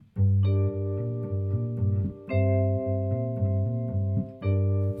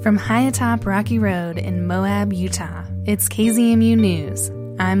From high atop Rocky Road in Moab, Utah, it's KZMU News.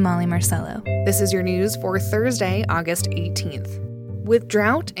 I'm Molly Marcello. This is your news for Thursday, August 18th. With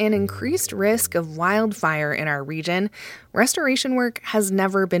drought and increased risk of wildfire in our region, restoration work has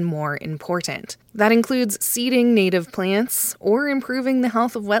never been more important. That includes seeding native plants or improving the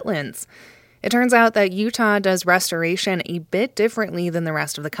health of wetlands. It turns out that Utah does restoration a bit differently than the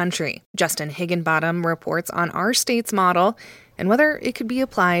rest of the country. Justin Higginbottom reports on our state's model and whether it could be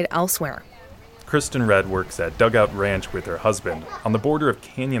applied elsewhere. Kristen Redd works at Dugout Ranch with her husband on the border of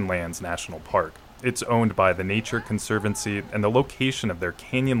Canyonlands National Park. It's owned by the Nature Conservancy and the location of their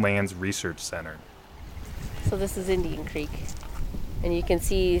Canyonlands Research Center. So this is Indian Creek, and you can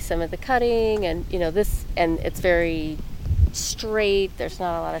see some of the cutting and it's very straight. There's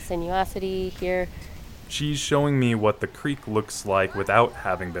not a lot of sinuosity here. She's showing me what the creek looks like without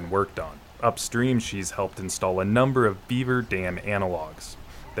having been worked on. Upstream, she's helped install a number of beaver dam analogs.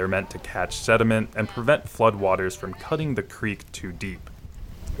 They're meant to catch sediment and prevent floodwaters from cutting the creek too deep.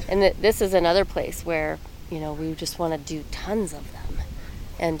 And this is another place where, we just want to do tons of them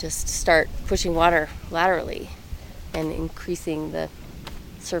and just start pushing water laterally and increasing the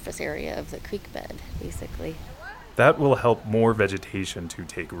surface area of the creek bed, basically. That will help more vegetation to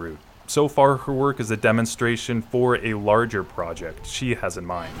take root. So far, her work is a demonstration for a larger project she has in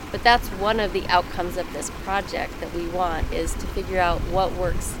mind. But that's one of the outcomes of this project that we want, is to figure out what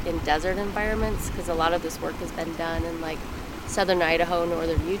works in desert environments, because a lot of this work has been done in southern Idaho,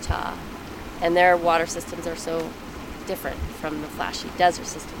 northern Utah, and their water systems are so different from the flashy desert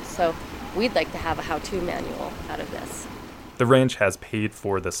systems. So we'd like to have a how-to manual out of this. The ranch has paid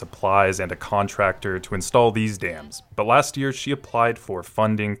for the supplies and a contractor to install these dams, but last year she applied for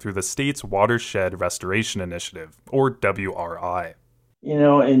funding through the state's Watershed Restoration Initiative, or WRI.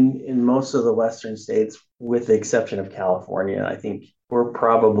 In most of the western states, with the exception of California, I think we're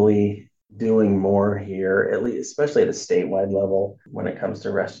probably doing more here, at least, especially at a statewide level, when it comes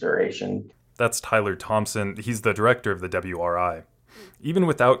to restoration. That's Tyler Thompson. He's the director of the WRI. Even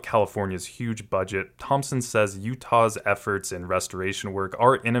without California's huge budget, Thompson says Utah's efforts in restoration work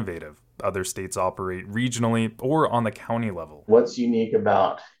are innovative. Other states operate regionally or on the county level. What's unique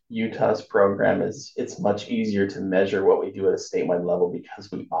about Utah's program is it's much easier to measure what we do at a statewide level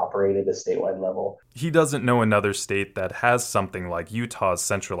because we operate at a statewide level. He doesn't know another state that has something like Utah's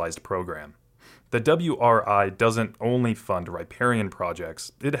centralized program. The WRI doesn't only fund riparian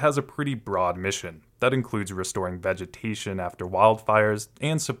projects, it has a pretty broad mission that includes restoring vegetation after wildfires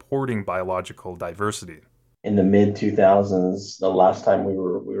and supporting biological diversity. In the mid-2000s, the last time we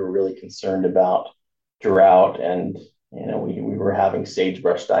were really concerned about drought, and we were having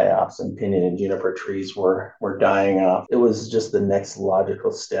sagebrush die-offs and pinyon and juniper trees were dying off. It was just the next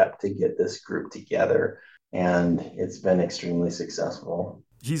logical step to get this group together, and it's been extremely successful.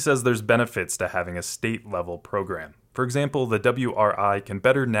 He says there's benefits to having a state-level program. For example, the WRI can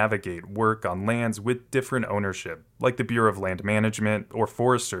better navigate work on lands with different ownership, like the Bureau of Land Management or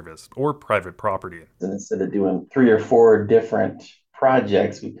Forest Service or private property. And instead of doing 3 or 4 different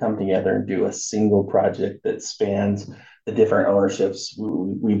projects, we come together and do a single project that spans the different ownerships.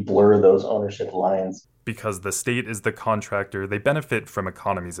 We blur those ownership lines. Because the state is the contractor, they benefit from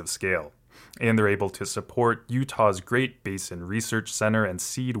economies of scale. And they're able to support Utah's Great Basin Research Center and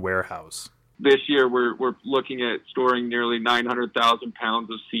seed warehouse. This year, we're looking at storing nearly 900,000 pounds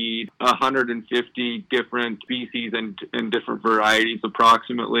of seed, 150 different species and different varieties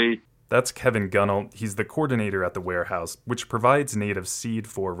approximately. That's Kevin Gunnell. He's the coordinator at the warehouse, which provides native seed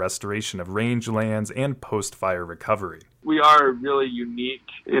for restoration of rangelands and post-fire recovery. We are really unique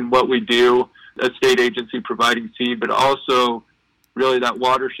in what we do, a state agency providing seed, but also really that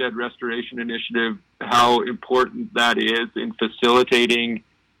Watershed Restoration Initiative, how important that is in facilitating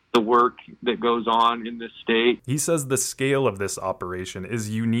the work that goes on in this state. He says the scale of this operation is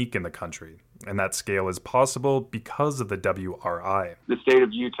unique in the country, and that scale is possible because of the WRI. The state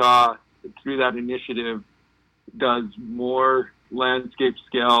of Utah, through that initiative, does more landscape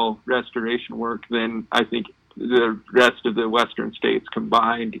scale restoration work than I think the rest of the western states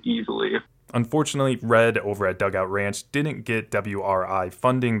combined easily. Unfortunately, Redd over at Dugout Ranch didn't get WRI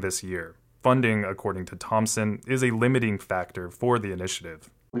funding this year. Funding, according to Thompson, is a limiting factor for the initiative.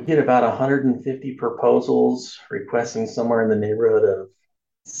 We get about 150 proposals requesting somewhere in the neighborhood of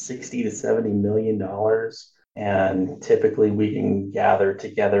 $60 to $70 million. And typically we can gather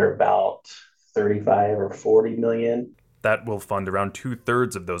together about 35 or 40 million. That will fund around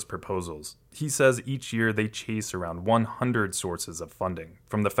 2/3 of those proposals. He says each year they chase around 100 sources of funding,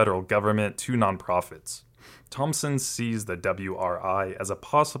 from the federal government to nonprofits. Thompson sees the WRI as a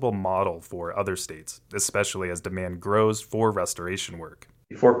possible model for other states, especially as demand grows for restoration work.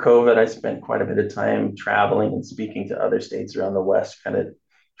 Before COVID, I spent quite a bit of time traveling and speaking to other states around the West, kind of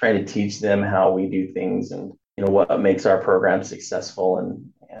trying to teach them how we do things and what makes our program successful.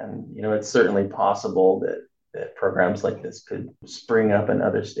 And it's certainly possible that programs like this could spring up in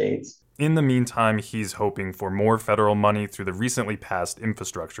other states. In the meantime, he's hoping for more federal money through the recently passed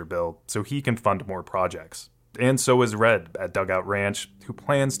infrastructure bill so he can fund more projects. And so is Red at Dugout Ranch, who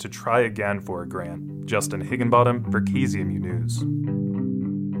plans to try again for a grant. Justin Higginbottom for KZMU News.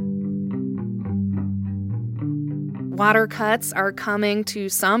 Water cuts are coming to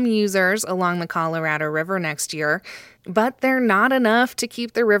some users along the Colorado River next year, but they're not enough to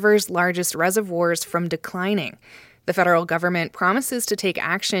keep the river's largest reservoirs from declining. The federal government promises to take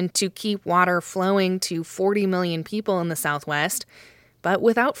action to keep water flowing to 40 million people in the Southwest, but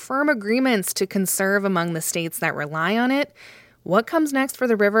without firm agreements to conserve among the states that rely on it, what comes next for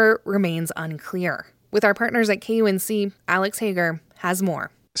the river remains unclear. With our partners at KUNC, Alex Hager has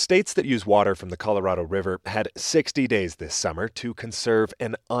more. States that use water from the Colorado River had 60 days this summer to conserve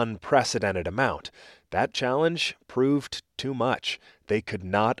an unprecedented amount. That challenge proved too much. They could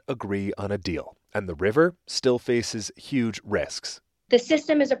not agree on a deal, and the river still faces huge risks. The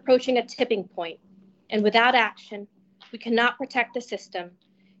system is approaching a tipping point, and without action, we cannot protect the system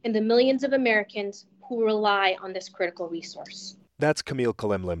and the millions of Americans who rely on this critical resource. That's Camille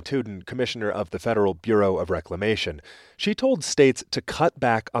Kalimlim-Tudin, Commissioner of the Federal Bureau of Reclamation. She told states to cut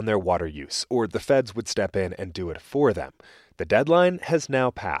back on their water use, or the feds would step in and do it for them. The deadline has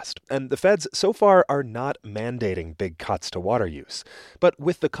now passed, and the feds so far are not mandating big cuts to water use. But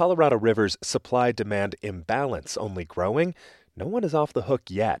with the Colorado River's supply-demand imbalance only growing, no one is off the hook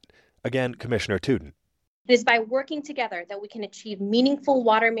yet. Again, Commissioner Tudin. It is by working together that we can achieve meaningful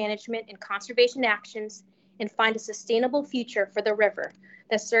water management and conservation actions and find a sustainable future for the river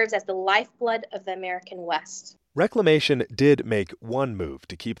that serves as the lifeblood of the American West. Reclamation did make one move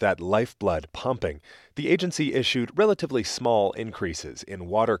to keep that lifeblood pumping. The agency issued relatively small increases in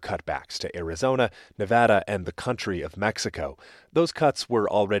water cutbacks to Arizona, Nevada, and the country of Mexico. Those cuts were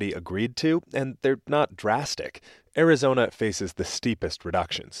already agreed to, and they're not drastic. Arizona faces the steepest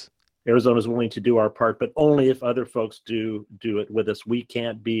reductions. Arizona is willing to do our part, but only if other folks do it with us. We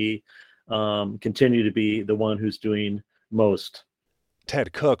can't continue to be the one who's doing most.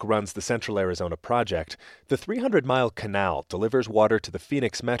 Ted Cook runs the Central Arizona Project. The 300-mile canal delivers water to the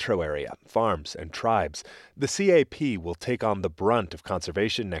Phoenix metro area, farms, and tribes. The CAP will take on the brunt of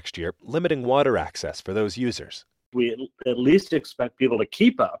conservation next year, limiting water access for those users. We at least expect people to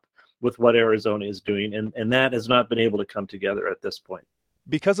keep up with what Arizona is doing, and that has not been able to come together at this point.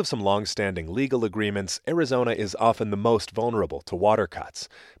 Because of some long-standing legal agreements, Arizona is often the most vulnerable to water cuts.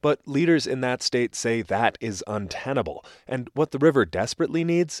 But leaders in that state say that is untenable, and what the river desperately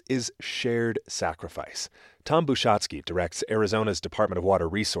needs is shared sacrifice. Tom Bushatsky directs Arizona's Department of Water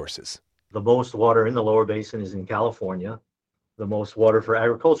Resources. The most water in the lower basin is in California. The most water for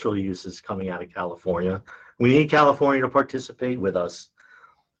agricultural use is coming out of California. We need California to participate with us.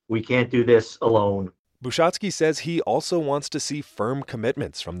 We can't do this alone. Bushatsky says he also wants to see firm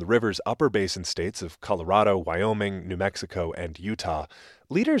commitments from the river's upper basin states of Colorado, Wyoming, New Mexico, and Utah.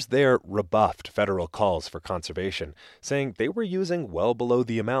 Leaders there rebuffed federal calls for conservation, saying they were using well below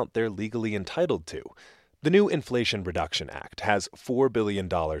the amount they're legally entitled to. The new Inflation Reduction Act has $4 billion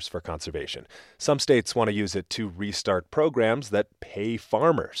for conservation. Some states want to use it to restart programs that pay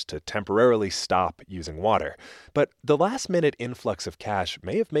farmers to temporarily stop using water. But the last-minute influx of cash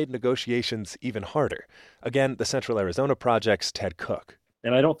may have made negotiations even harder. Again, the Central Arizona Project's Ted Cook.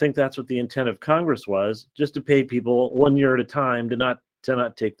 And I don't think that's what the intent of Congress was, just to pay people 1 year at a time to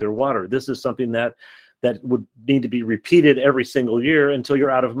not take their water. This is something that would need to be repeated every single year until you're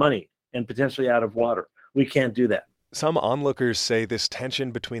out of money and potentially out of water. We can't do that. Some onlookers say this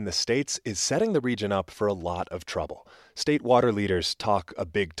tension between the states is setting the region up for a lot of trouble. State water leaders talk a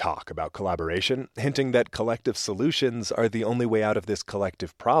big talk about collaboration, hinting that collective solutions are the only way out of this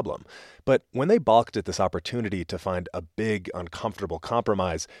collective problem. But when they balked at this opportunity to find a big, uncomfortable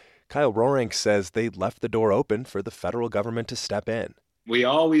compromise, Kyle Roehring says they left the door open for the federal government to step in. We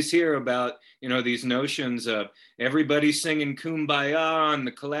always hear about, these notions of everybody singing Kumbaya and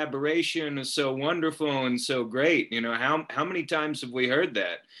the collaboration is so wonderful and so great. How many times have we heard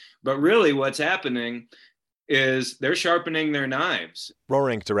that? But really what's happening is they're sharpening their knives.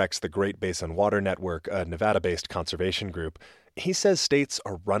 Roehring directs the Great Basin Water Network, a Nevada-based conservation group. He says states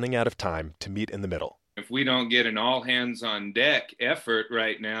are running out of time to meet in the middle. If we don't get an all-hands-on-deck effort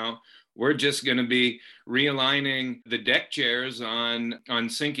right now, we're just going to be realigning the deck chairs on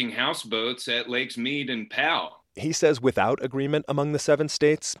sinking houseboats at Lakes Mead and Powell. He says without agreement among the 7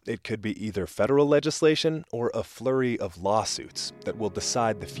 states, it could be either federal legislation or a flurry of lawsuits that will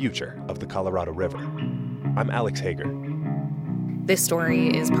decide the future of the Colorado River. I'm Alex Hager. This story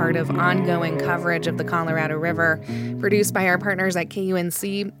is part of ongoing coverage of the Colorado River, produced by our partners at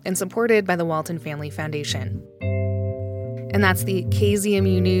KUNC and supported by the Walton Family Foundation. And that's the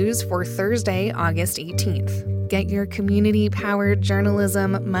KZMU News for Thursday, August 18th. Get your community-powered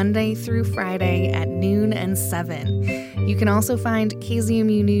journalism Monday through Friday at noon and 7. You can also find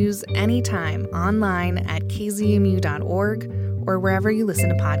KZMU News anytime online at kzmu.org or wherever you listen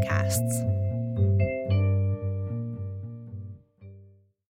to podcasts.